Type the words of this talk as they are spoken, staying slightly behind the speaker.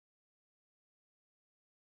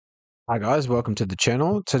Hi guys, welcome to the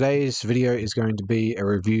channel. Today's video is going to be a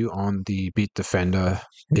review on the Bitdefender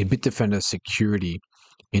Security,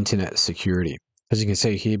 Internet Security. As you can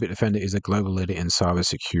see here, Bitdefender is a global leader in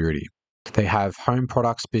cybersecurity. They have home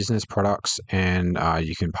products, business products, and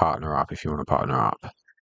you can partner up if you want to partner up.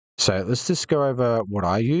 So let's just go over what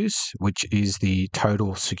I use, which is the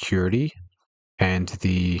Total Security and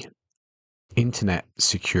the Internet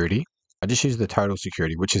Security. I just use the Total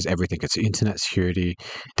Security, which is everything. It's Internet Security,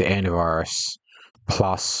 the antivirus,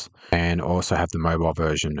 Plus, and also have the mobile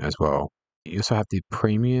version as well. You also have the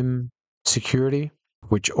Premium Security,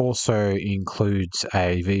 which also includes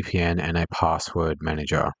a VPN and a password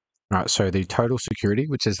manager. All right, so the Total Security,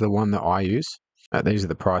 which is the one that I use, these are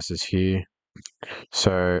the prices here.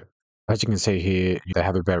 So as you can see here, they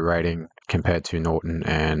have a better rating compared to Norton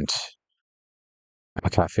and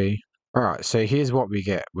McAfee. All right, so here's what we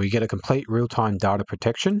get. We get a complete real-time data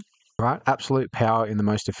protection, right? Absolute power in the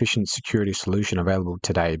most efficient security solution available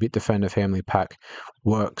today. Bitdefender Family Pack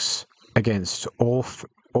works against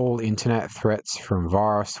all internet threats from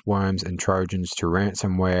virus, worms, and Trojans to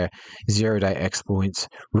ransomware, zero-day exploits,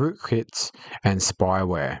 rootkits, and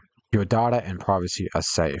spyware. Your data and privacy are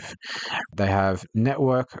safe. They have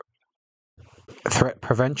network threat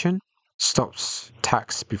prevention, stops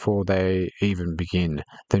attacks before they even begin.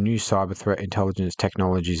 The new cyber threat intelligence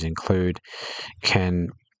technologies can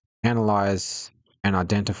analyze and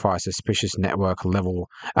identify suspicious network level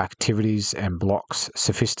activities and blocks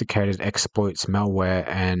sophisticated exploits, malware,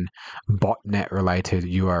 and botnet-related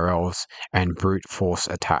URLs and brute force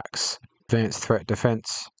attacks. Advanced threat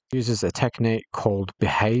defense uses a technique called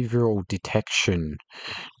behavioral detection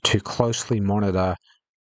to closely monitor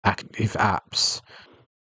active apps.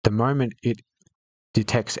 The moment it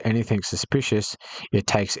detects anything suspicious, it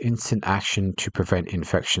takes instant action to prevent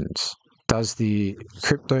infections. Does the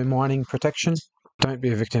Cryptomining Protection? Don't be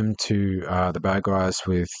a victim to the bad guys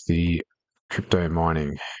with the crypto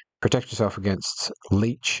mining. Protect yourself against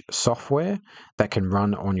leech software that can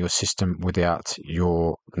run on your system without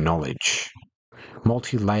your knowledge.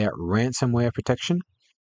 Multi-layer ransomware protection,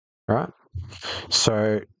 right?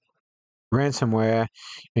 So ransomware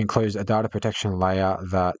includes a data protection layer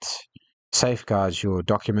that safeguards your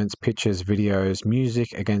documents, pictures, videos, music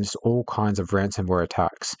against all kinds of ransomware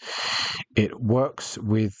attacks. It works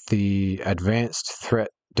with the advanced threat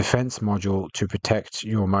defense module to protect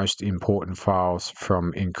your most important files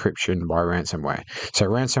from encryption by ransomware. So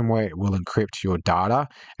ransomware will encrypt your data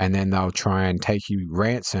and then they'll try and take you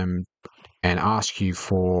ransom and ask you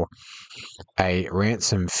for a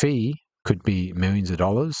ransom fee, could be millions of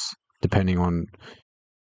dollars, depending on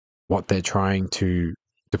what they're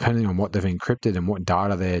depending on what they've encrypted and what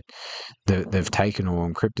data they've taken or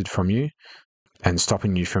encrypted from you and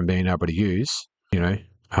stopping you from being able to use,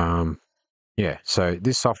 so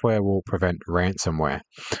this software will prevent ransomware.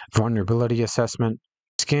 Vulnerability assessment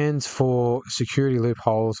scans for security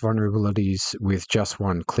loopholes, vulnerabilities with just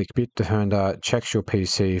one click. Bitdefender checks your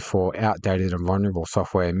PC for outdated and vulnerable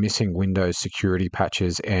software, missing Windows security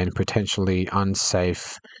patches, and potentially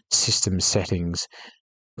unsafe system settings,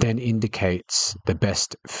 then indicates the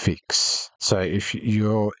best fix. So if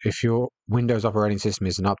your Windows operating system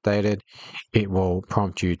isn't updated, it will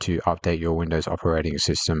prompt you to update your Windows operating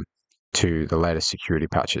system to the latest security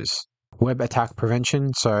patches. Web attack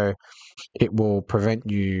prevention, so it will prevent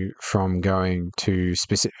you from going to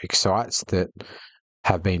specific sites that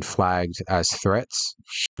have been flagged as threats.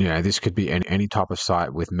 This could be any type of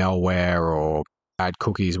site with malware or bad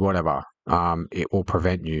cookies, whatever. It will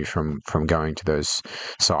prevent you from going to those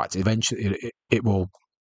sites. Eventually, it'll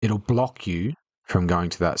block you from going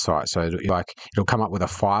to that site. So it'll come up with a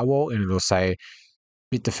firewall and it'll say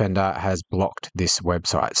Bitdefender has blocked this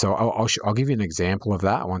website. So I'll give you an example of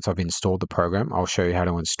that once I've installed the program. I'll show you how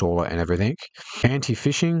to install it and everything.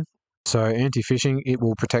 Anti-phishing. So anti-phishing, it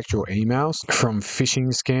will protect your emails from phishing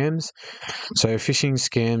scams. So phishing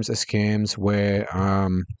scams are scams where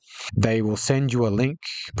they will send you a link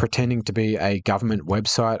pretending to be a government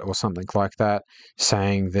website or something like that,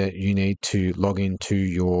 saying that you need to log into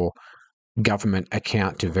your government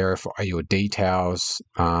account to verify your details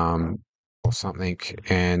or something,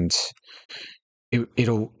 and the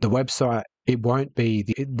website, it won't be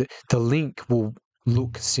the link will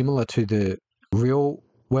look similar to the real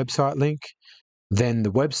website link. Then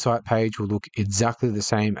the website page will look exactly the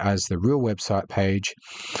same as the real website page.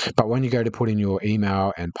 But when you go to put in your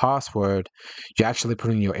email and password, you're actually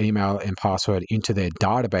putting your email and password into their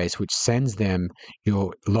database, which sends them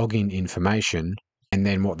your login information. And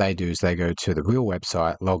then what they do is they go to the real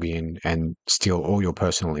website, log in, and steal all your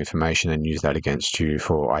personal information and use that against you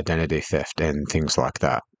for identity theft and things like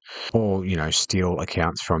that. or, you know, steal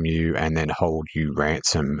accounts from you and then hold you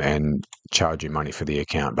ransom and charge you money for the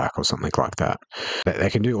account back or something like that.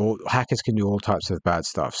 Hackers can do all types of bad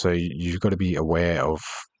stuff. So you've got to be aware of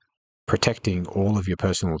protecting all of your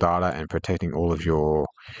personal data and protecting all of your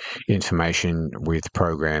information with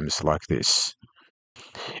programs like this.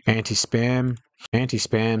 Anti-spam,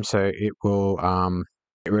 so it will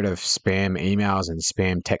get rid of spam emails and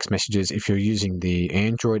spam text messages. If you're using the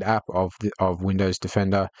Android app of Windows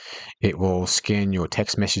Defender, it will scan your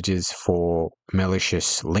text messages for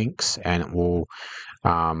malicious links, and it will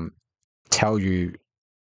tell you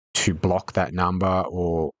to block that number,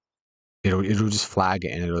 or it'll just flag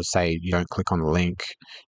it and it'll say you don't click on the link,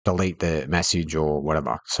 delete the message or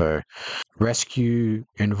whatever. So rescue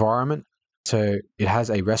environment. So it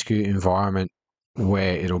has a rescue environment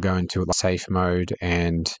where it'll go into a safe mode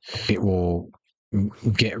and it will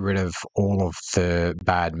get rid of all of the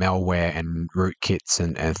bad malware and rootkits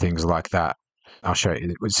and things like that. I'll show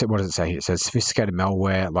you. What does it say here? It says sophisticated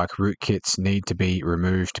malware like rootkits need to be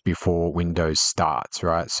removed before Windows starts,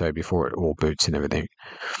 right? So before it all boots and everything.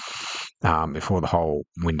 Before the whole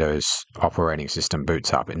Windows operating system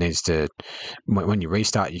boots up, it needs to, when you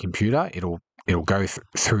restart your computer, it'll go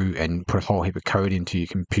through and put a whole heap of code into your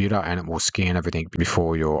computer, and it will scan everything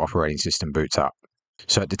before your operating system boots up.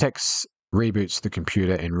 So it detects, reboots the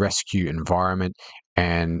computer in rescue environment,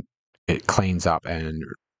 and it cleans up and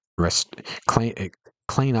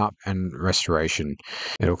clean up and restoration.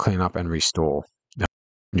 It'll clean up and restore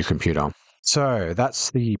your computer. So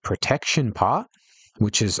that's the protection part,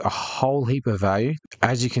 which is a whole heap of value.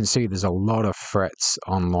 As you can see, there's a lot of threats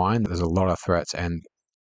online. There's a lot of threats, and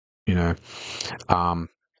you know,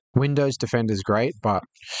 Windows Defender is great, but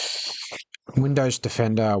Windows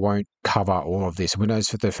Defender won't cover all of this. Windows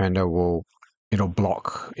Defender it'll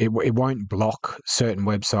block. It won't block certain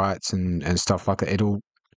websites and stuff like that. It'll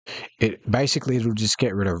just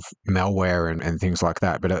get rid of malware and things like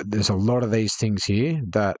that. But there's a lot of these things here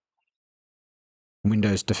that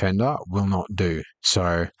Windows Defender will not do.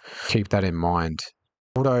 So keep that in mind.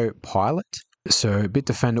 Autopilot. So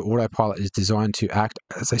Bitdefender Autopilot is designed to act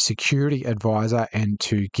as a security advisor and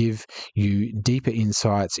to give you deeper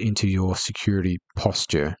insights into your security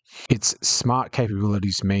posture. Its smart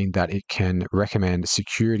capabilities mean that it can recommend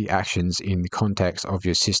security actions in the context of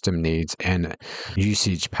your system needs and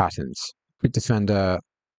usage patterns. Bitdefender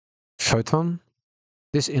Total.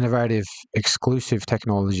 This innovative, exclusive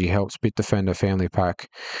technology helps Bitdefender Family Pack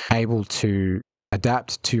able to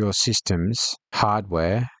adapt to your system's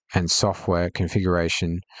hardware and software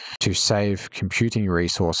configuration to save computing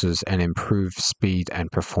resources and improve speed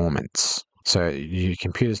and performance. So your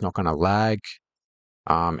computer's not going to lag.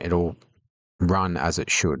 It'll run as it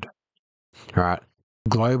should. All right.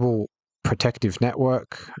 Global protective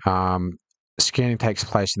network. Scanning takes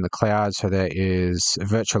place in the cloud, so there is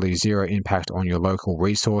virtually zero impact on your local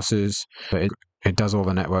resources. So it does all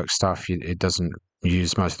the network stuff. It doesn't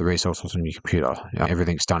use most of the resources on your computer.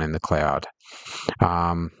 Everything's done in the cloud.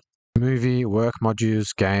 Movie, work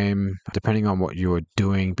modules, game, depending on what you are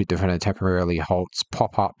doing, Bitdefender temporarily halts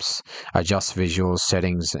pop-ups, adjusts visuals,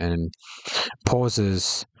 settings, and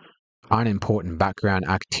pauses unimportant background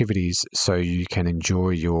activities so you can enjoy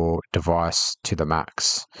your device to the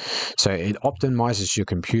max. So it optimizes your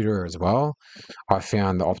computer as well. I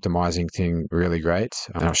found the optimizing thing really great,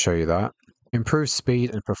 and I'll show you that. Improve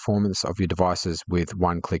speed and performance of your devices with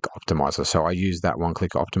one-click optimizer. So I use that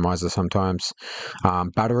one-click optimizer sometimes.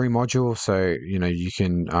 Battery module. So, you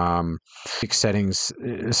can fix settings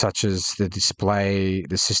such as the display,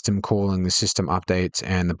 the system calling, the system updates,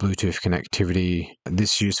 and the Bluetooth connectivity.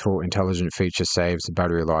 This useful, intelligent feature saves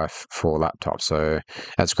battery life for laptops. So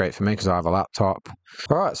that's great for me because I have a laptop.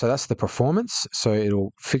 All right, so that's the performance. So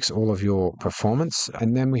it'll fix all of your performance.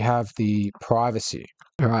 And then we have the privacy.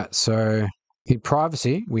 All right, so in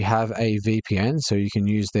privacy, we have a VPN, so you can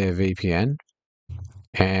use their VPN.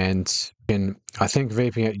 And I think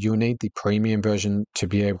VPN, you'll need the premium version to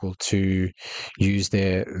be able to use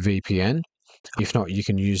their VPN. If not, you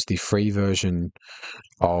can use the free version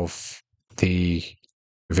of the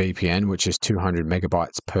VPN, which is 200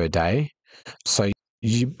 megabytes per day. So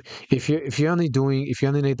if you only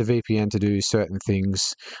need the VPN to do certain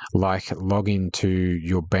things like log into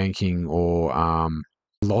your banking or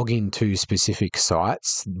log into specific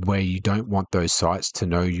sites where you don't want those sites to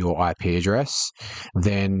know your IP address,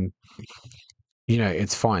 then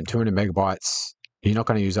it's fine. 200 megabytes, you're not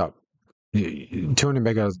going to use up. 200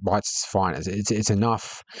 megabytes is fine. It's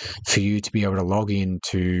enough for you to be able to log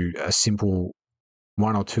into a simple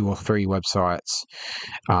 1 or 2 or 3 websites,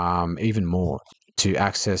 even more, to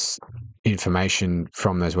access information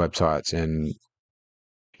from those websites and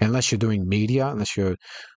unless you're doing media, unless you're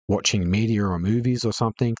watching media or movies or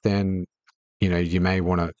something, then you may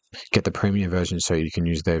want to get the premium version so you can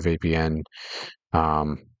use their VPN.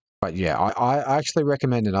 But yeah, I actually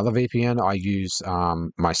recommend another VPN. I use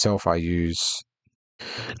myself. I use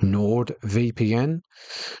NordVPN.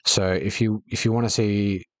 So if you want to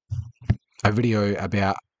see a video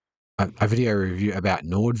about a video review about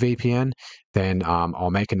NordVPN, then I'll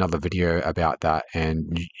make another video about that,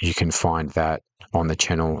 and you can find that on the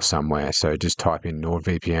channel somewhere. So just type in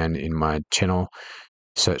NordVPN in my channel,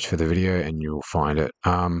 search for the video, and you'll find it.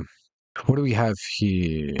 What do we have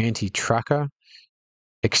here? Anti-tracker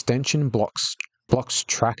extension blocks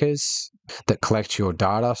trackers that collect your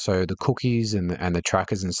data, so the cookies and the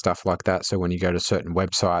trackers and stuff like that. So when you go to certain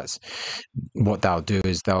websites, what they'll do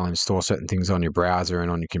is they'll install certain things on your browser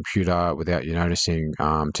and on your computer without you noticing,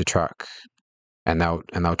 to track, and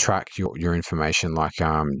they'll track your information, like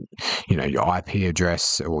your IP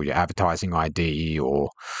address or your advertising ID, or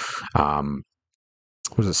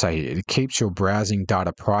what does it say? It keeps your browsing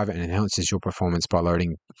data private and enhances your performance by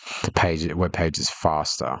loading web pages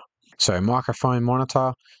faster. So microphone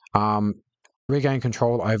monitor, regain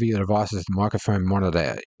control over your device's microphone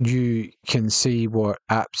monitor. You can see what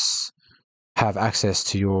apps have access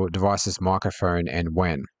to your device's microphone and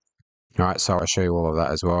when. All right, so I'll show you all of that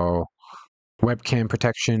as well. Webcam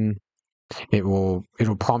protection. It'll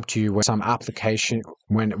prompt you when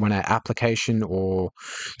an application or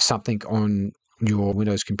something on your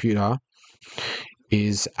Windows computer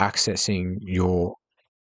is accessing your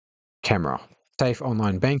camera. Safe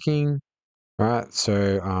online banking, right?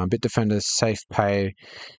 So Bitdefender Safe Pay.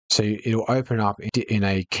 So it'll open up in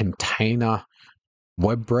a container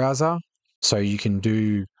web browser. So you can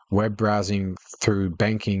do web browsing through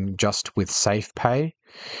banking just with Safe Pay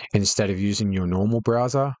instead of using your normal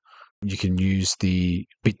browser. You can use the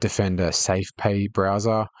Bitdefender Safe Pay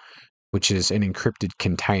browser, which is an encrypted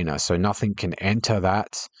container, so nothing can enter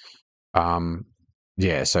that.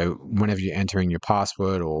 So whenever you're entering your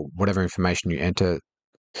password or whatever information you enter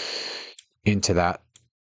into that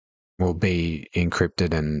will be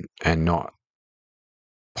encrypted and not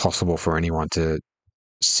possible for anyone to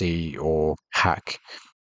see or hack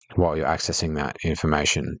while you're accessing that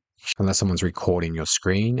information, unless someone's recording your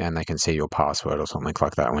screen and they can see your password or something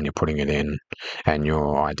like that when you're putting it in, and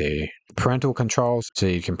your ID. Parental controls, so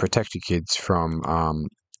you can protect your kids from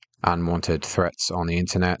unwanted threats on the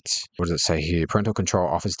internet. What does it say here? Parental control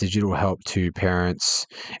offers digital help to parents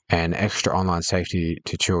and extra online safety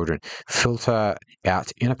to children. Filter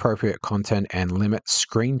out inappropriate content and limit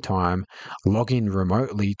screen time. Log in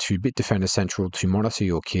remotely to Bitdefender Central to monitor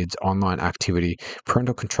your kids' online activity.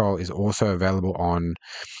 Parental control is also available on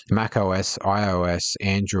macOS, iOS,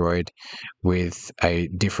 Android, with a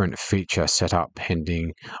different feature set up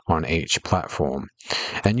pending on each platform.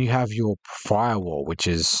 And you have your firewall, which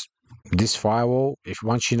is this firewall.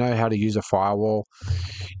 Once you know how to use a firewall,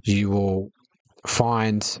 you will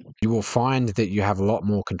find that you have a lot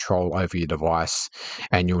more control over your device,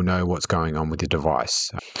 and you'll know what's going on with your device.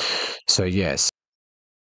 So yes,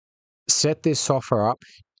 set this software up.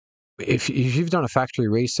 If you've done a factory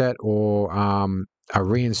reset or a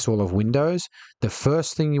reinstall of Windows, the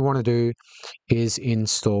first thing you want to do is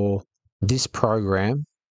install this program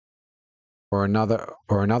or another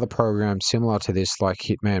program similar to this, like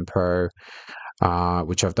Hitman Pro,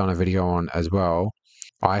 which I've done a video on as well.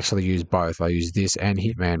 I actually use both. I use this and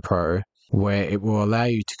Hitman Pro, where it will allow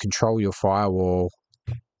you to control your firewall,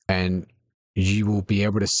 and you will be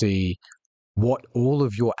able to see what all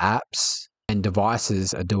of your apps and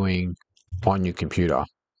devices are doing on your computer.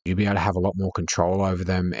 You'll be able to have a lot more control over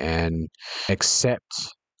them and accept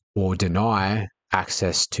or deny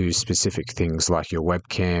access to specific things like your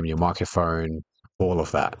webcam, your microphone, all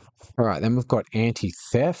of that. All right, then we've got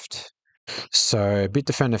anti-theft. So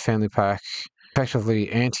Bitdefender Family Pack,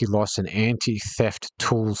 effectively anti-loss and anti-theft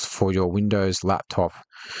tools for your Windows laptop,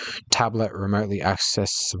 tablet, remotely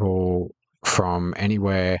accessible from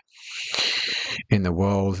anywhere in the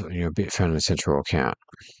world in your Bitdefender Central account.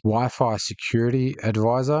 Wi-Fi Security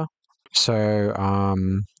Advisor. So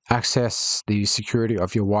access the security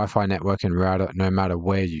of your Wi-Fi network and router no matter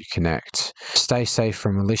where you connect. Stay safe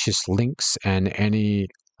from malicious links and any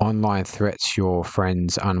online threats your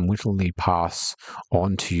friends unwittingly pass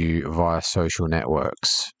on to you via social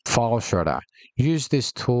networks. File Shredder. Use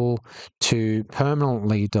this tool to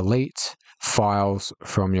permanently delete files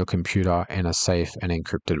from your computer in a safe and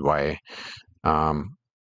encrypted way.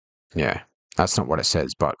 That's not what it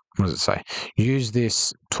says, but what does it say? Use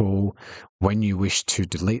this tool when you wish to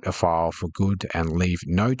delete a file for good and leave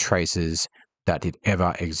no traces that it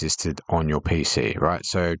ever existed on your PC, right?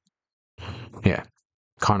 So, yeah.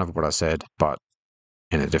 kind of what I said, but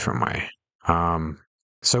in a different way.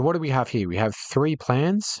 So what do we have here? We have 3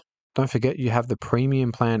 plans. Don't forget you have the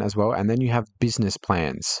premium plan as well, and then you have business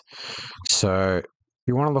plans. So if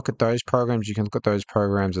you want to look at those programs, you can look at those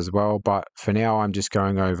programs as well. But for now, I'm just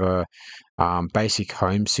going over basic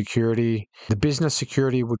home security. The business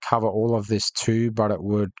security would cover all of this too, but it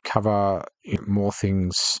would cover more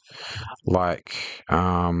things like,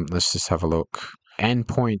 let's just have a look.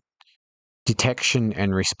 Endpoint detection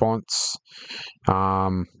and response,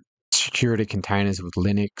 security containers with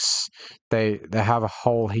Linux. They have a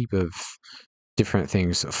whole heap of different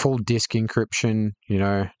things. Full disk encryption,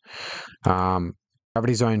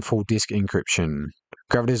 Gravity Zone full disk encryption.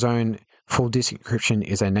 Gravity Zone full disk encryption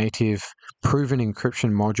is a native proven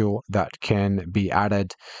encryption module that can be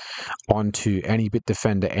added onto any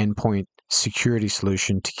Bitdefender endpoint security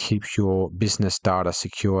solution to keep your business data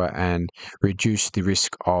secure and reduce the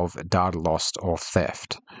risk of data loss or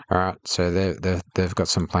theft. All right, so they've got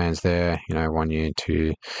some plans there, 1 year,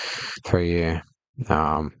 2, 3 year.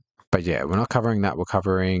 But yeah, we're not covering that. We're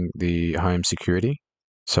covering the home security.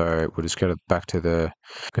 So we'll just go back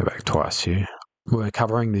twice here. We're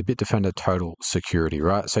covering the Bitdefender Total Security,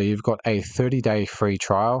 right? So you've got a 30-day free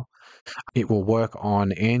trial. It will work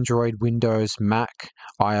on Android, Windows, Mac,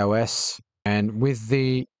 iOS. And with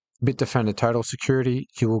the Bitdefender Total Security,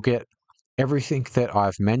 you will get everything that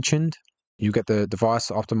I've mentioned. You get the device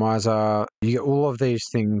optimizer. You get all of these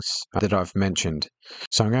things that I've mentioned.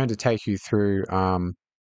 So I'm going to take you through,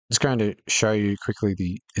 just going to show you quickly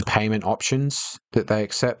the payment options that they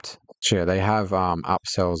accept. So yeah, they have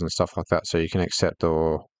upsells and stuff like that, so you can accept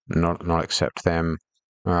or not accept them.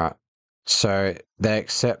 All right. So they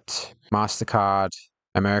accept MasterCard,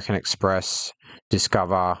 American Express,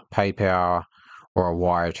 Discover, PayPal, or a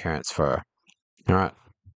wire transfer. All right.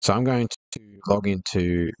 So I'm going to log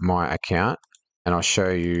into my account and I'll show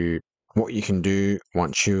you what you can do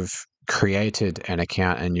once you've created an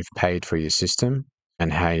account and you've paid for your system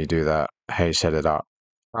and how you do that, how you set it up.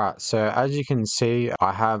 All right. So as you can see,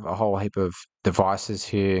 I have a whole heap of devices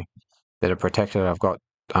here that are protected. I've got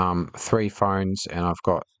 3 phones and I've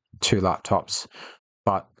got 2 laptops.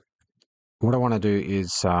 But what I want to do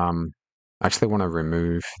is actually want to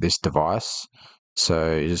remove this device.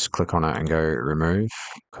 So you just click on it and go remove,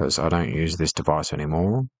 because I don't use this device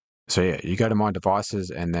anymore. So yeah, you go to my devices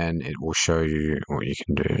and then it will show you what you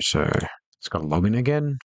can do. So it's got to log in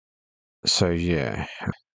again. So yeah,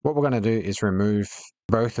 what we're going to do is remove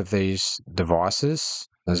both of these devices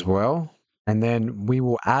as well. And then we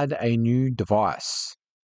will add a new device.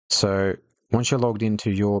 So once you're logged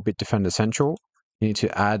into your Bitdefender Central, you need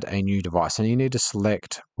to add a new device and you need to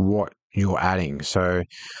select what you're adding. So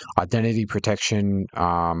identity protection,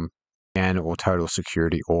 and or total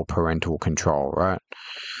security or parental control, right?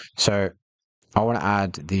 So I want to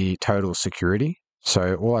add the total security.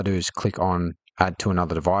 So all I do is click on add to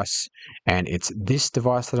another device, and it's this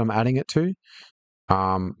device that I'm adding it to.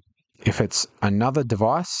 If it's another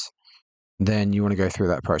device, then you want to go through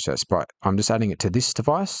that process, but I'm just adding it to this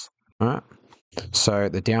device. All right. So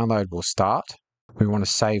the download will start. We want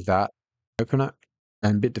to save that, open it,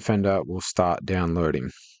 and Bitdefender will start downloading.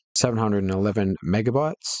 711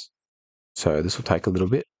 megabytes. So this will take a little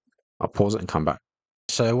bit. I'll pause it and come back.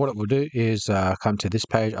 So what it will do is come to this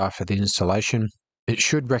page after the installation. It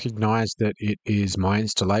should recognize that it is my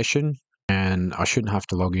installation and I shouldn't have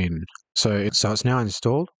to log in. So it's now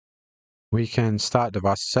installed. We can start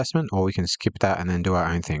device assessment or we can skip that and then do our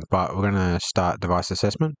own thing, but we're going to start device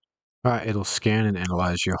assessment. All right, it'll scan and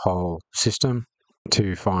analyze your whole system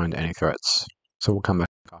to find any threats. So we'll come back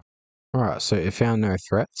up. All right, so it found no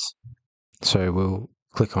threats. So we'll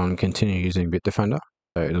click on continue using Bitdefender.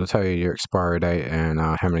 So it'll tell you your expiry date and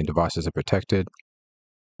how many devices are protected.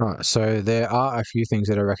 All right, so there are a few things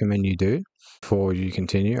that I recommend you do before you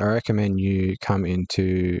continue. I recommend you come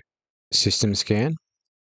into system scan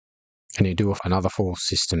and you do another full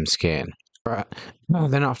system scan. All right,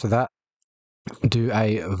 then after that, do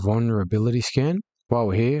a vulnerability scan. While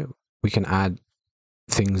we're here, we can add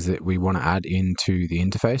things that we want to add into the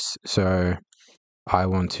interface. So I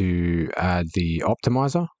want to add the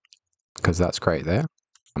optimizer because that's great there.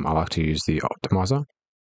 I like to use the optimizer.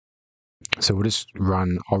 So we'll just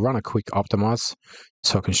I'll run a quick optimize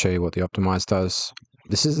so I can show you what the optimize does.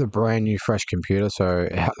 This is a brand new fresh computer, so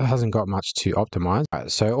it hasn't got much to optimize.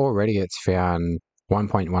 Right, so already it's found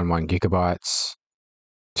 1.11 gigabytes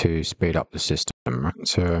to speed up the system. Right?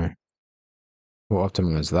 So we'll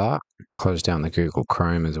optimize that. Close down the Google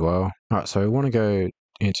Chrome as well. All right, so we want to go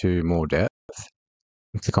into more depth.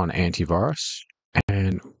 Click on antivirus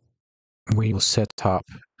and we will set up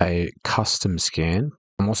a custom scan.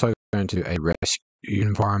 I'm also going to do a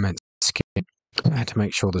environment scan to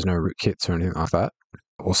make sure there's no rootkits or anything like that.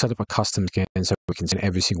 We'll set up a custom scan so we can scan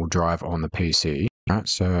every single drive on the PC. Right,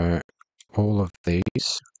 so all of these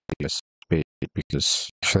USB, because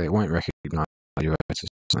actually it won't recognize USB.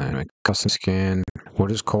 Anyway, custom scan. We'll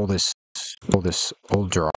just call this all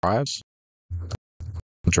drives.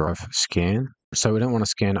 Drive scan. So we don't want to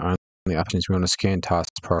scan only options. We want to scan task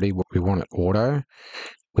priority. We want it auto.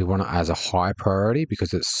 We want it as a high priority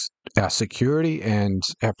because it's our security and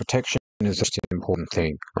our protection is just an important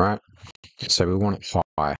thing, right? So we want it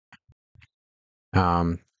high.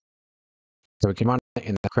 So we can run it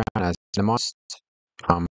in the background as minimized,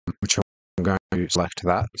 which I'm going to select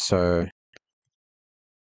that. So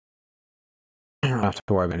I don't have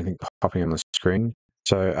to worry about anything popping on the screen.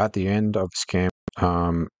 So at the end of the scan,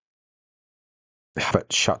 have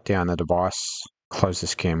it shut down the device, close the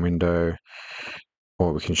scan window,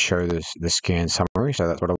 or we can show the scan summary. So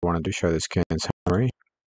that's what I want to do, show the scan summary.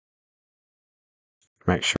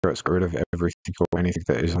 Make sure it's got rid of everything or anything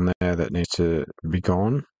that is on there that needs to be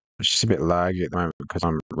gone. It's just a bit laggy at the moment because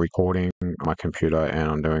I'm recording on my computer and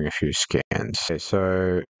I'm doing a few scans. Okay,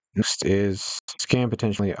 so next is scan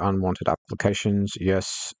potentially unwanted applications.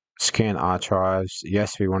 Yes. Scan archives.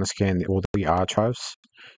 Yes, we want to scan all the archives.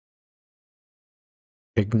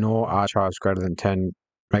 Ignore archives greater than 10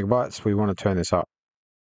 megabytes. We want to turn this up.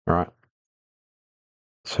 All right.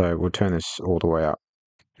 So we'll turn this all the way up.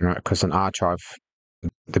 Right, because an archive,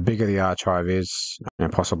 the bigger the archive is,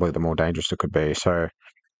 and possibly the more dangerous it could be. So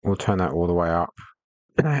we'll turn that all the way up,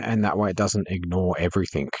 and that way it doesn't ignore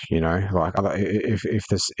everything. You know, like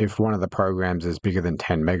if one of the programs is bigger than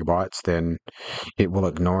 10 megabytes, then it will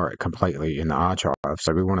ignore it completely in the archive.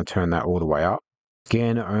 So we want to turn that all the way up.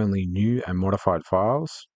 Scan only new and modified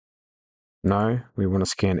files. No, we want to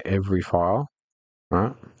scan every file.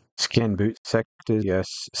 Right. Scan boot sectors, yes.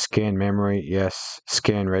 Scan memory, yes.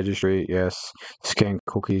 Scan registry, yes. Scan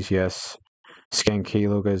cookies, yes. Scan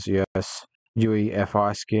keyloggers, yes.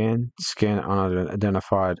 UEFI scan. Scan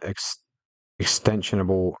unidentified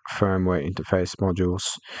extensionable firmware interface modules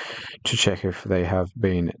to check if they have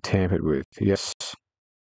been tampered with. Yes.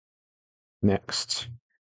 Next.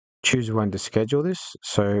 Choose when to schedule this.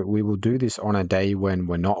 So we will do this on a day when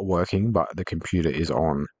we're not working, but the computer is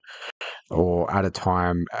on. Or at a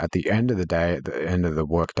time at the end of the day, at the end of the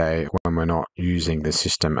workday, when we're not using the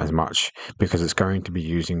system as much, because it's going to be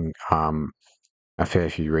using a fair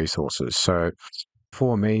few resources. So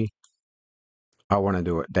for me, I want to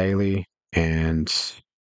do it daily, and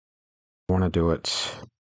I want to do it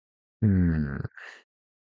 1,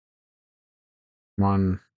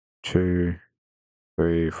 2,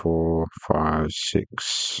 3, 4, 5,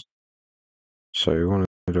 6. So we want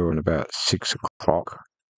to do it at about 6 o'clock.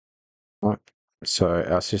 Right. So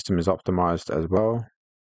our system is optimized as well.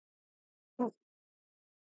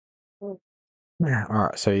 Yeah. All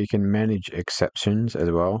right, so you can manage exceptions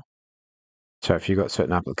as well. So if you've got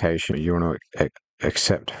certain application you want to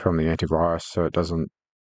accept from the antivirus so it doesn't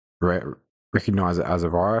recognize it as a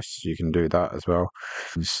virus, you can do that as well.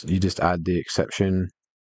 You just add the exception,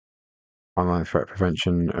 online threat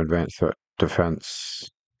prevention, advanced threat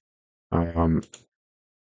defense.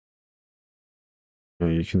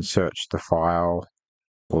 You can search the file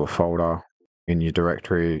or the folder in your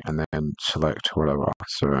directory and then select whatever.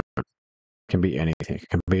 So it can be anything. It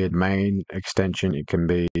can be a main extension, it can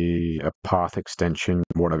be a path extension,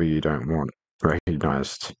 whatever you don't want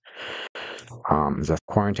recognized. There's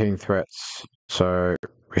quarantine threats. So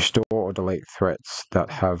restore or delete threats that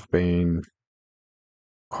have been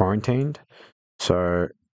quarantined. So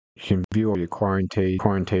you can view all your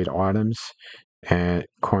quarantined items and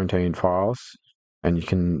quarantined files, and you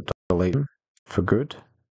can delete them for good.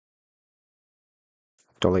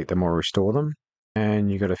 Delete them or restore them.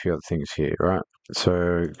 And you got a few other things here, right?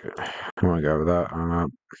 So I want to go with that.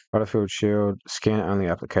 Battlefield Shield, scan only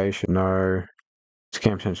application, no.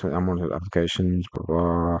 Scan potentially unwanted applications, blah,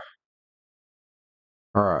 blah.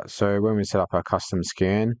 All right, so when we set up our custom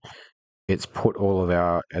scan, it's put all of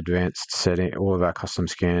our all of our custom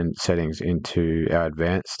scan settings into our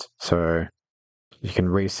advanced. So you can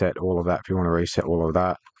reset all of that if you want to reset all of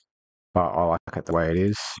that, but I like it the way it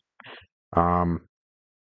is.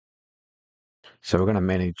 So we're going to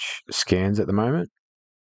manage scans at the moment,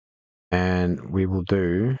 and we will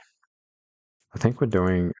do, I think we're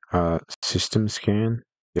doing a system scan.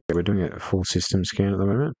 Yeah, we're doing a full system scan at the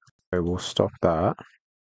moment. So we'll stop that,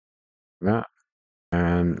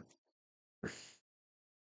 and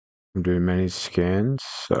we'll do manage scans.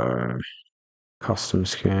 So custom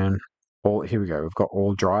scan. Here we go. We've got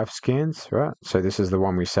all drive scans, right? So this is the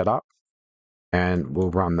one we set up, and we'll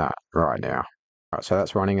run that right now. All right, so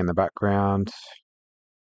that's running in the background.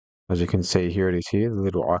 As you can see, here it is here, the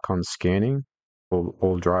little icon scanning,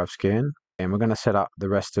 all drive scan. And we're going to set up the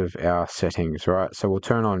rest of our settings, right? So we'll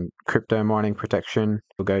turn on Cryptomining Protection.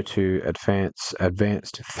 We'll go to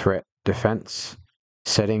Advanced Threat Defense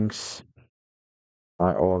Settings.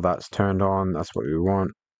 Right, all of that's turned on. That's what we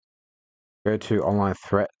want. Go to Online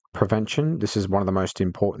Threat Prevention. This is one of the most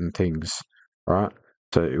important things, right?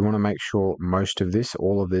 So you want to make sure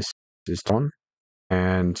all of this is on.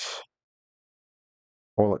 And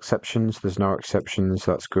all exceptions, there's no exceptions.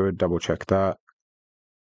 That's good. Double check that.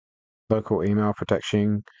 Local email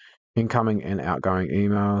protection, incoming and outgoing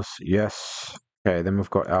emails. Yes. Okay, then we've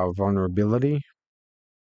got our vulnerability,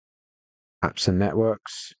 apps and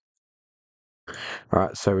networks. All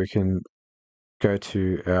right, so we can go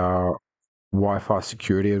to our Wi-Fi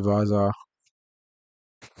security advisor.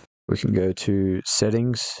 We can go to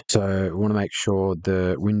settings. So we want to make sure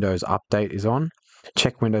the Windows update is on.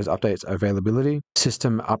 Check Windows updates availability.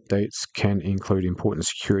 System updates can include important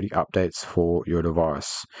security updates for your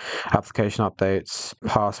device. Application updates,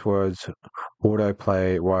 passwords,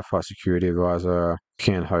 autoplay, Wi-Fi security advisor,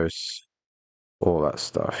 scan hosts, all that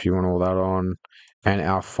stuff. You want all that on. And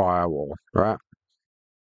our firewall, right?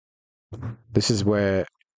 This is where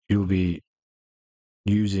you'll be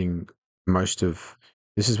using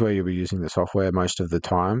this is where you'll be using the software most of the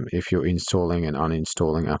time if you're installing and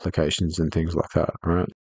uninstalling applications and things like that, right?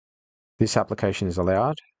 This application is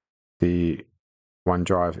allowed. The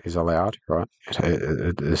OneDrive is allowed, right?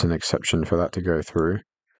 There's an exception for that to go through.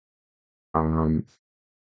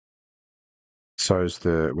 So is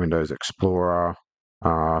the Windows Explorer.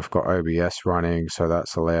 I've got OBS running, so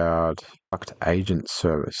that's allowed. Product agent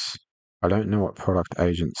service. I don't know what product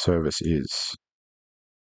agent service is.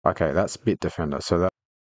 Okay, that's Bitdefender. So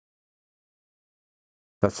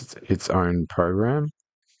that's its own program.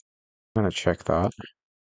 I'm going to check that.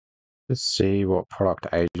 Let's see what product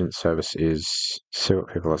agent service is. See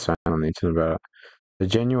what people are saying on the internet about it. The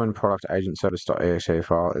genuine product agent service.exe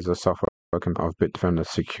file is a software component of Bitdefender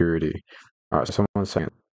Security. All right, so someone's saying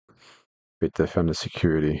Bitdefender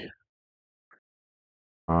Security.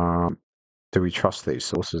 Do we trust these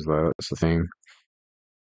sources though? That's the thing.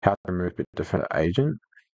 How to remove Bitdefender Agent?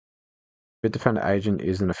 Bitdefender Agent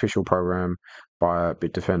is an official program by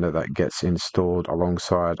Bitdefender that gets installed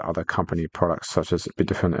alongside other company products such as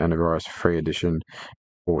Bitdefender Antivirus Free Edition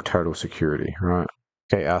or Total Security, right?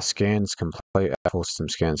 Okay, our scan's complete, our full system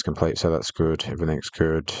scan's complete, so that's good. Everything's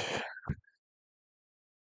good.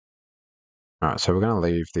 All right, so we're going to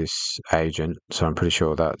leave this agent, so I'm pretty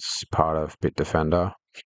sure that's part of Bitdefender.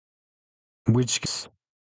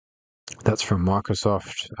 That's from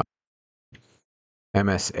Microsoft.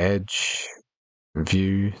 MS Edge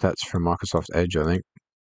View, that's from Microsoft Edge, I think.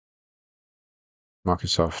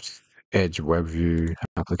 Microsoft Edge Web View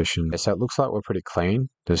application. So it looks like we're pretty clean.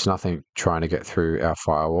 There's nothing trying to get through our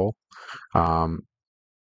firewall.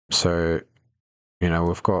 So,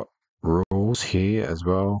 we've got rules here as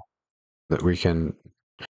well that we can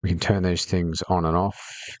turn these things on and off.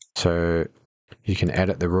 So you can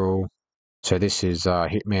edit the rule. So this is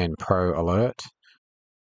Hitman Pro Alert.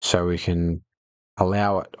 So we can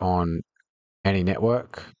allow it on any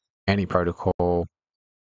network, any protocol,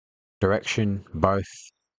 direction, both,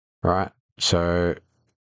 right? So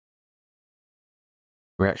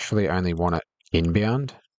we actually only want it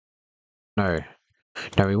inbound. No,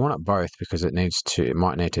 we want it both because it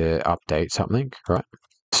might need to update something, right?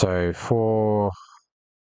 So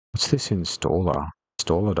what's this installer?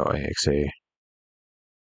 Installer.exe.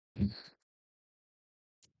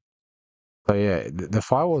 So yeah, the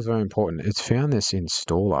firewall is very important. It's found this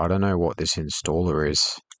installer. I don't know what this installer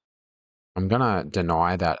is. I'm going to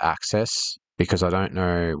deny that access because I don't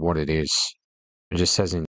know what it is. It just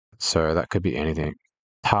says so that could be anything.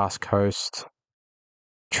 Task host,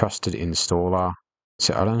 trusted installer.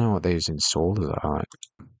 So I don't know what these installers are like.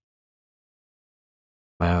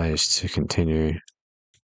 Allow these to continue.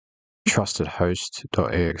 Trusted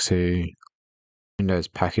host.exe, Windows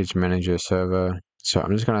package manager server. So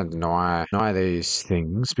I'm just going to deny these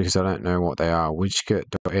things because I don't know what they are.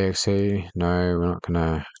 Widget.exe. No, we're not going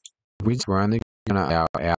to. We're only going to allow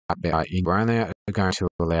outbound. We're only going to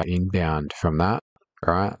allow inbound from that,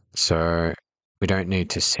 right? So we don't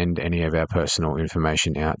need to send any of our personal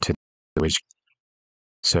information out to the widget.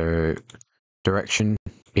 So direction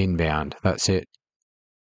inbound. That's it.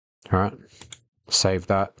 All right. Save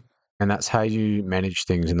that. And that's how you manage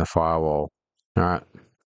things in the firewall. All right.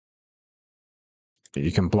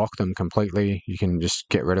 You can block them completely. You can just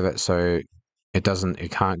get rid of it so it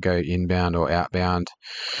can't go inbound or outbound.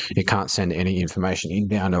 It can't send any information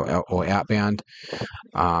inbound or outbound.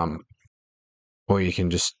 or you can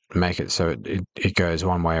just make it so it goes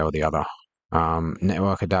one way or the other.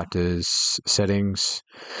 Network adapters settings,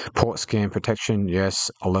 port scan protection,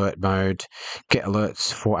 yes. Alert mode, get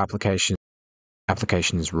alerts for applications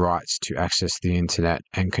rights to access the internet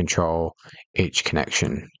and control each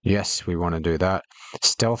connection. Yes, we want to do that.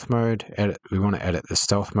 Stealth mode, we want to edit the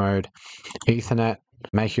stealth mode. Ethernet,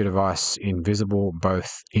 make your device invisible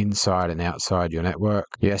both inside and outside your network.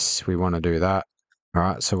 Yes, we want to do that. All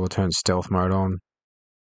right, so we'll turn stealth mode on.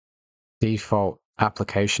 Default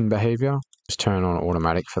application behavior, just turn on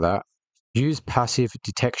automatic for that. Use passive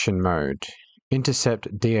detection mode, intercept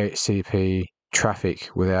DHCP traffic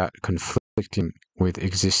without conflicting with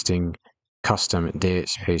existing custom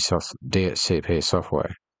DHCP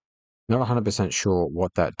software. Not 100% sure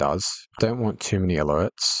what that does. Don't want too many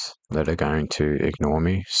alerts that are going to ignore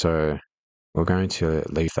me, so we're going to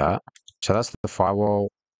leave that. So that's the firewall.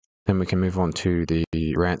 Then we can move on to the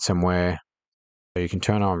ransomware. So you can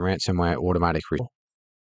turn on ransomware automatic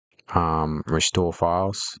restore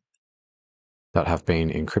files that have been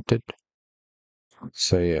encrypted.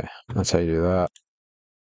 So yeah, that's how you do that.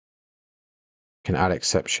 You can add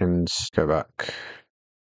exceptions, go back,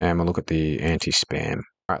 and we'll look at the anti-spam.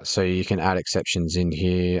 All right, so you can add exceptions in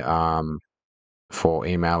here for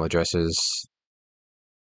email addresses.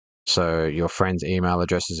 So your friends' email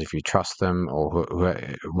addresses, if you trust them, or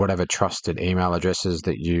whatever trusted email addresses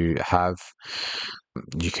that you have,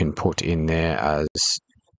 you can put in there as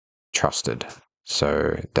trusted,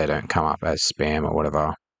 so they don't come up as spam or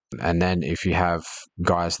whatever. And then if you have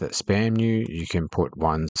guys that spam you, you can put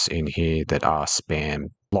ones in here that are spam.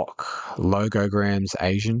 Block logograms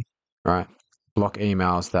Asian, right? Block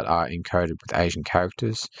emails that are encoded with Asian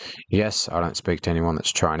characters. Yes, I don't speak to anyone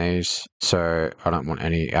that's Chinese, so I don't want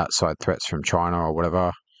any outside threats from China or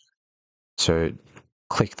whatever. So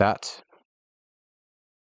click that.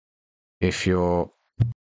 If you're,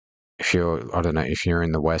 I don't know, if you're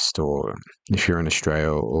in the West or if you're in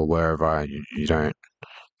Australia or wherever, you're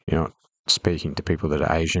not speaking to people that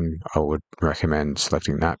are Asian, I would recommend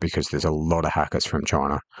selecting that because there's a lot of hackers from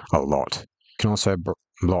China, a lot. You can also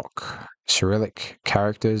block Cyrillic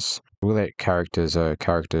characters. Cyrillic characters are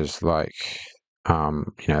characters like,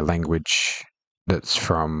 language that's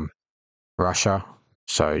from Russia.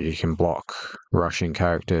 So you can block Russian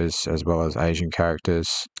characters as well as Asian characters.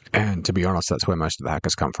 And to be honest, that's where most of the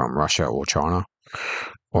hackers come from, Russia or China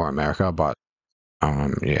or America. But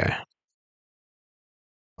yeah,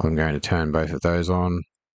 I'm going to turn both of those on.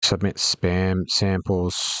 Submit spam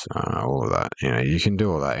samples, all of that. You can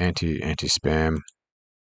do all that, anti-spam.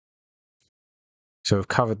 So we've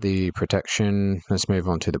covered the protection. Let's move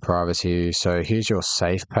on to the privacy. So here's your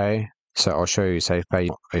SafePay. So I'll show you SafePay.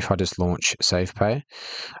 If I just launch SafePay,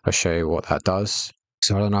 I'll show you what that does.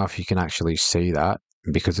 So I don't know if you can actually see that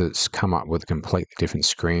because it's come up with a completely different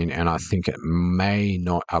screen, and I think it may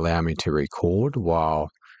not allow me to record while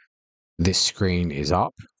this screen is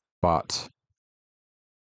up. But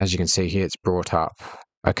as you can see here, it's brought up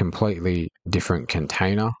a completely different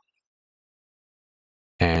container,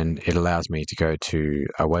 and it allows me to go to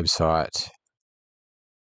a website.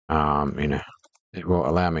 It will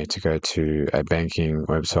allow me to go to a banking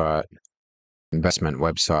website, investment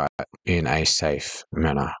website in a safe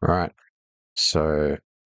manner, right? So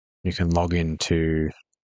you can log into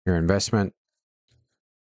your investment,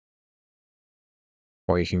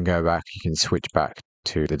 or you can go back, you can switch back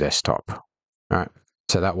to the desktop, right?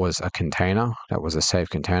 So that was a container, that was a safe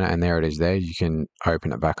container, and there it is there. You can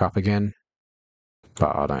open it back up again,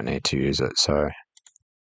 but I don't need to use it. So,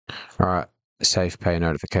 all right, SafePay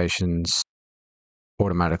notifications,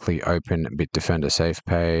 automatically open Bitdefender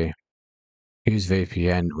SafePay, use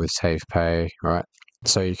VPN with SafePay, right?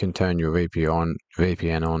 So you can turn your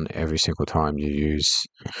VPN on every single time you use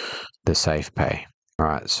the SafePay,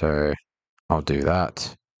 right? So I'll do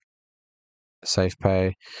that.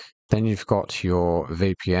 SafePay. Then you've got your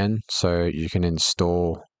VPN, so you can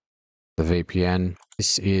install the VPN.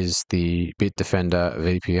 This is the Bitdefender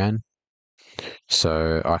VPN.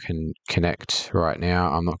 So I can connect right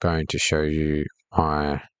now. I'm not going to show you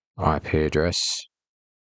my IP address,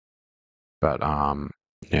 but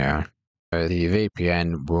yeah. So the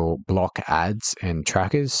VPN will block ads and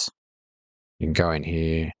trackers. You can go in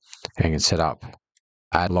here and you can set up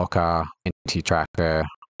ad blocker, anti-tracker.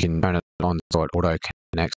 You can turn it on so it auto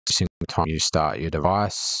connects every single time you start your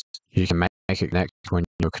device. You can make it connect when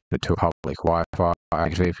you're connected to a public Wi-Fi.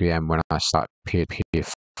 VPN when I start peer-to-peer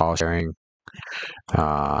file sharing,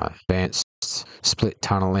 advanced split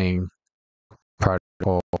tunneling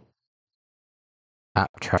protocol, app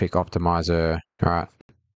traffic optimizer. Right,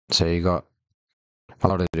 so you got a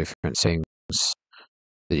lot of different things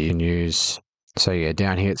that you can use. So yeah,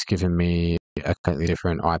 down here it's giving me a completely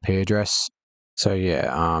different IP address. So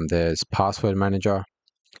yeah, there's password manager.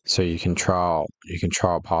 So you can trial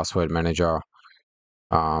password manager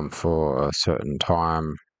for a certain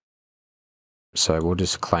time. So we'll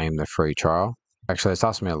just claim the free trial. Actually, it's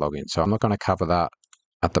asking me to log in, so I'm not going to cover that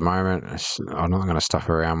at the moment. I'm not going to stuff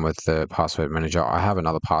around with the password manager. I have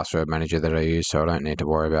another password manager that I use, so I don't need to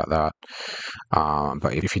worry about that.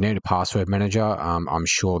 But if you need a password manager, I'm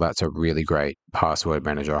sure that's a really great password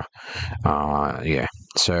manager. Yeah,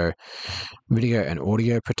 so video and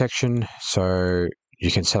audio protection. So you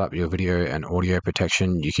can set up your video and audio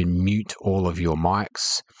protection. You can mute all of your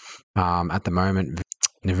mics. At the moment,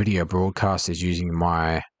 the video broadcast is using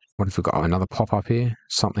my, what if we got another pop-up here?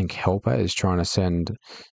 Something helper is trying to send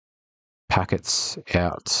packets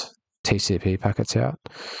out, TCP packets out.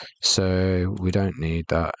 So we don't need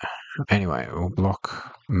that. Anyway, we'll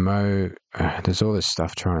block there's all this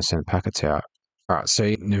stuff trying to send packets out. All right, so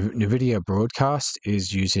NVIDIA Broadcast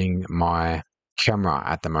is using my camera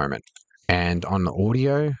at the moment. And on the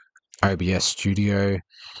audio, OBS Studio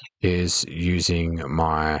is using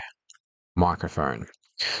my microphone.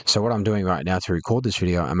 So what I'm doing right now to record this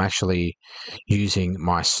video, I'm actually using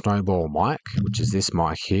my Snowball mic, which is this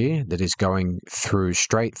mic here, that is going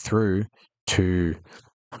straight through to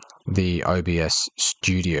the OBS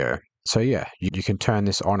Studio. So yeah, you can turn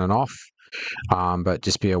this on and off, but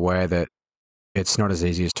just be aware that it's not as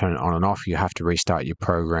easy as turning it on and off. You have to restart your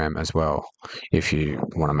program as well if you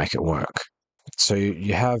want to make it work. So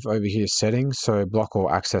you have over here settings, so block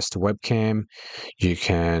all access to webcam. You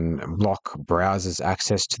can block browsers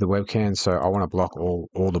access to the webcam. So I want to block all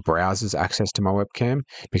the browsers access to my webcam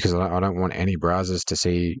because I don't want any browsers to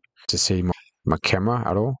see my camera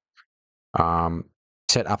at all.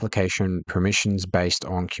 Set application permissions based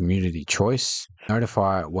on community choice.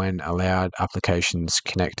 Notify when allowed applications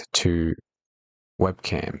connect to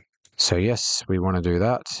webcam. So yes, we want to do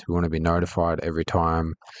that. We want to be notified every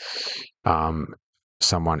time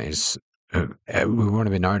someone is we want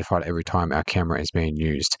to be notified every time our camera is being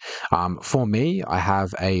used. For me, I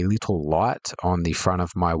have a little light on the front of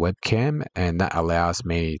my webcam, and that allows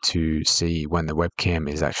me to see when the webcam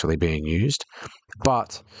is actually being used.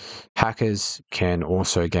 But hackers can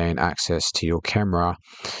also gain access to your camera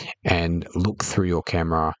and look through your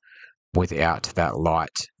camera without that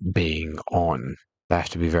light being on. They have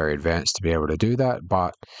to be very advanced to be able to do that,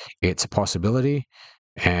 but it's a possibility,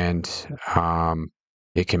 and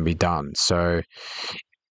it can be done. So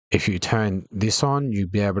if you turn this on, you'll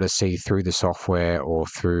be able to see through the software or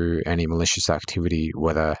through any malicious activity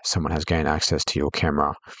whether someone has gained access to your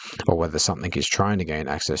camera or whether something is trying to gain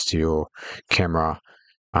access to your camera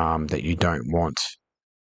that you don't want.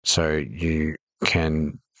 So you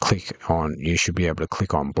should be able to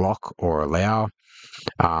click on block or allow,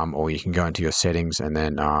 or you can go into your settings and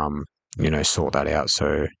then sort that out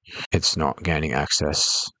so it's not gaining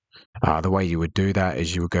access. The way you would do that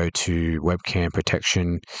is you would go to webcam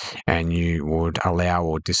protection and you would allow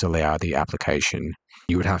or disallow the application.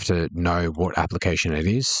 You would have to know what application it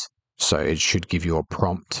is, so it should give you a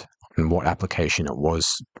prompt on what application it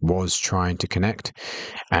was trying to connect,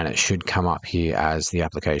 and it should come up here as the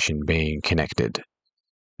application being connected.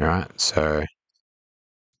 All right, so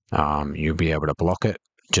you'll be able to block it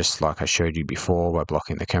just like I showed you before by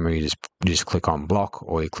blocking the camera. You just click on block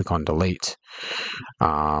or you click on delete.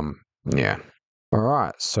 Yeah. All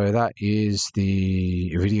right, so that is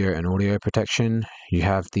the video and audio protection. You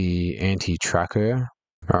have the anti-tracker.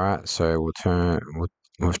 All right, so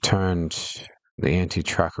we've turned the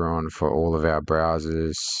anti-tracker on for all of our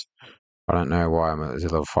browsers. I don't know why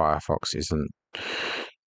Mozilla Firefox isn't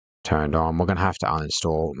turned on. We're going to have to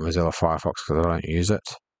uninstall Mozilla Firefox because I don't use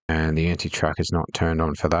it, and the anti-track is not turned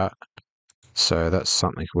on for that. So that's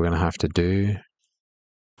something we're going to have to do.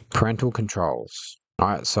 Parental controls. All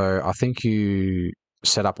right, so I think you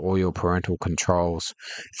set up all your parental controls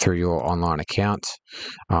through your online account.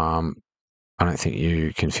 I don't think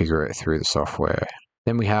you configure it through the software.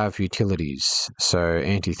 Then we have utilities. So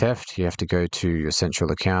anti-theft, you have to go to your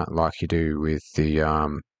central account like you do with the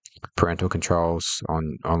parental controls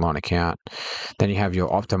on online account. Then you have your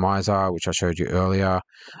optimizer, which I showed you earlier.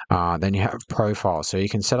 Then you have profiles, so you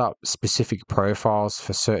can set up specific profiles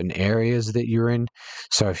for certain areas that you're in.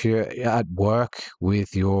 So if you're at work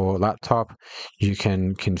with your laptop, you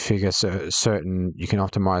can configure you can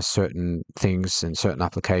optimize certain things and certain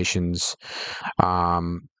applications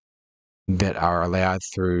that are allowed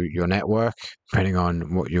through your network, depending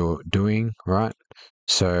on what you're doing, right?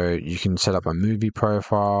 So you can set up a movie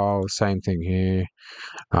profile, same thing here.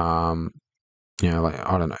 Like,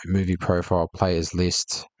 I don't know, movie profile, players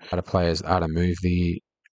list, add a movie,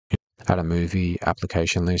 add a movie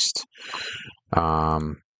application list, you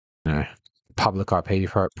know, public IP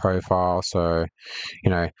profile. So, you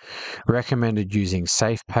know, recommended using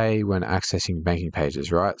SafePay when accessing banking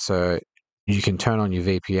pages, right? So you can turn on your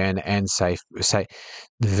VPN and say the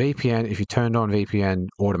VPN, if you turned on VPN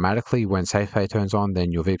automatically when SafePay turns on,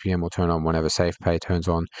 then your VPN will turn on whenever SafePay turns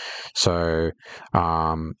on. So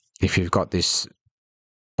if you've got this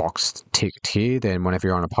box ticked here, then whenever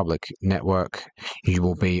you're on a public network, you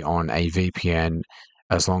will be on a VPN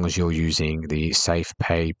as long as you're using the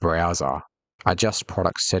SafePay browser. Adjust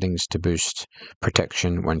product settings to boost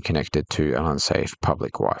protection when connected to an unsafe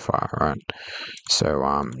public Wi-Fi, right? So,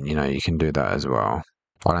 you know, you can do that as well.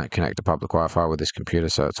 I don't connect to public Wi-Fi with this computer,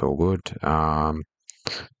 so it's all good.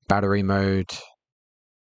 Battery mode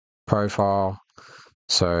profile.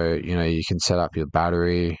 So, you know, you can set up your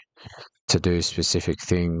battery to do specific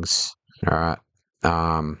things, all right?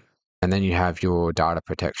 And then you have your data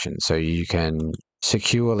protection. So you can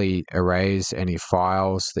securely erase any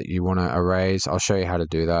files that you want to erase. I'll show you how to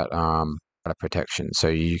do that. Data protection. So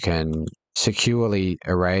you can securely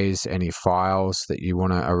erase any files that you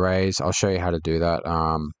want to erase. I'll show you how to do that.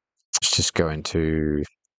 Let's just go into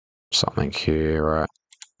something here, right?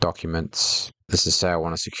 Documents. This is say I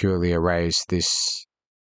want to securely erase this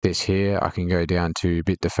here. I can go down to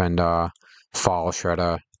Bitdefender file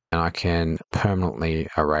shredder and I can permanently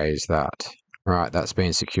erase that. Right, that's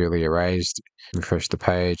been securely erased. Refresh the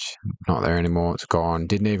page, not there anymore, it's gone.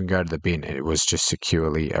 Didn't even go to the bin, it was just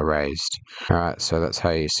securely erased. All right, so that's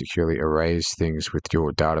how you securely erase things with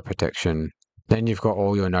your data protection. Then you've got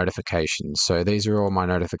all your notifications. So these are all my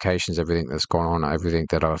notifications, everything that's gone on, everything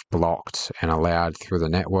that I've blocked and allowed through the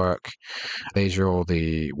network. These are all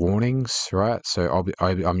the warnings, right? So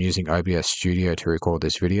I'm using OBS Studio to record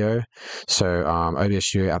this video. So OBS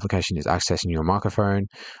Studio application is accessing your microphone.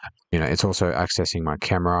 You know, it's also accessing my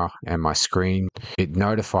camera and my screen. It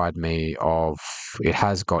notified me of, it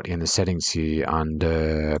has got in the settings here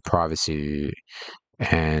under privacy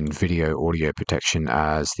and video audio protection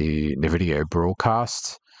as the video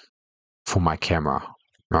broadcast for my camera,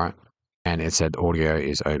 right? And it said audio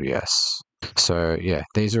is OBS. So yeah,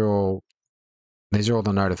 these are all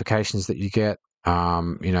the notifications that you get.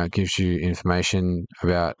 You know, it gives you information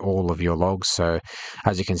about all of your logs. So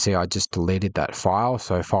as you can see, I just deleted that file.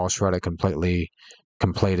 So file shredder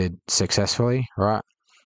completed successfully, right?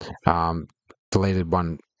 Deleted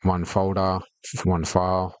one folder, one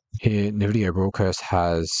file. Here, the video broadcast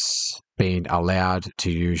has been allowed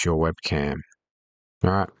to use your webcam,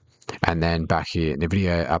 all right? And then back here, the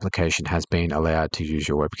video application has been allowed to use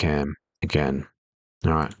your webcam again,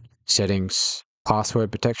 all right? Settings.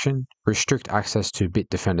 Password protection, restrict access to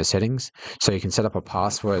Bitdefender settings. So you can set up a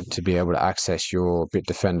password to be able to access your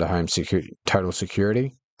Bitdefender Home Total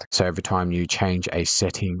Security. So every time you change a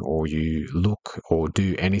setting or you look or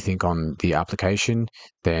do anything on the application,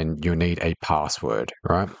 then you'll need a password,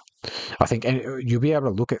 right? I think you'll be able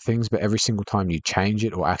to look at things, but every single time you change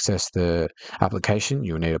it or access the application,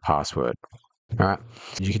 you'll need a password. All right,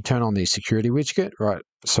 you can turn on the security widget, right?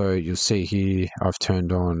 So you'll see here, I've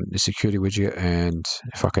turned on the security widget, and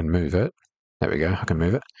if I can move it, there we go, I can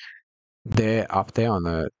move it. There, up there on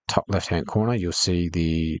the top left-hand corner, you'll see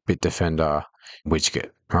the Bitdefender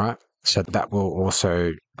widget, right? So that will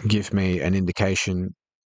also give me an indication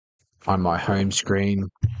on my home screen,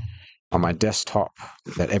 on my desktop,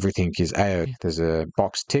 that everything is A-OK. There's a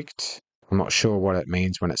box ticked. I'm not sure what it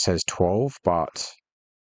means when it says 12, but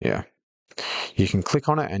yeah. You can click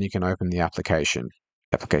on it and you can open the application.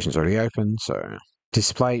 The application's already open, so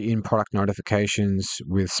display in product notifications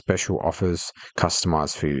with special offers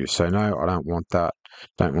customized for you. So no, I don't want that.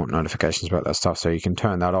 Don't want notifications about that stuff. So you can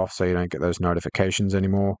turn that off so you don't get those notifications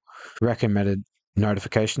anymore. Recommended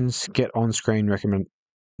notifications. Get on-screen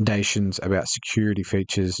recommendations about security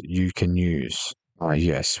features you can use.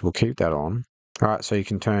 Yes, we'll keep that on. All right, so you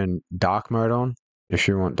can turn dark mode on if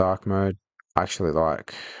you want dark mode. I actually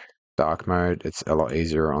like dark mode. It's a lot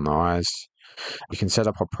easier on the eyes. You can set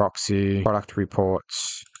up a proxy, product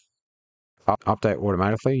reports, update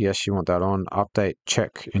automatically. Yes, you want that on. Update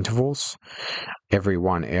check intervals every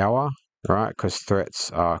 1 hour, right? Because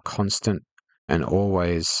threats are constant and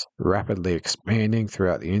always rapidly expanding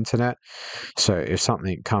throughout the internet. So if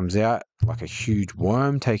something comes out like a huge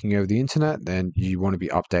worm taking over the internet, then you want to be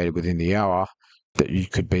updated within the hour that you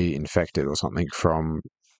could be infected or something from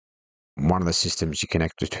one of the systems you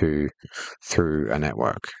connected to through a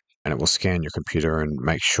network, and it will scan your computer and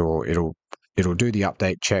make sure it'll do the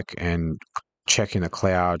update check and check in the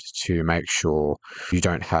cloud to make sure you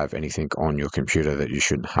don't have anything on your computer that you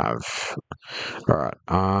shouldn't have. All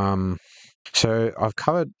right. So I've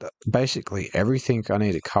covered basically everything I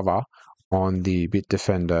need to cover on the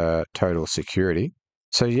Bitdefender Total Security.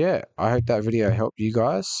 So yeah, I hope that video helped you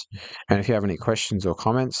guys. And if you have any questions or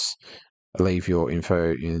comments, leave your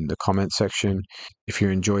info in the comment section. If you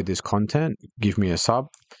enjoyed this content, give me a sub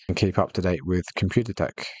and keep up to date with computer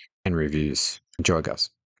tech and reviews. Enjoy, guys.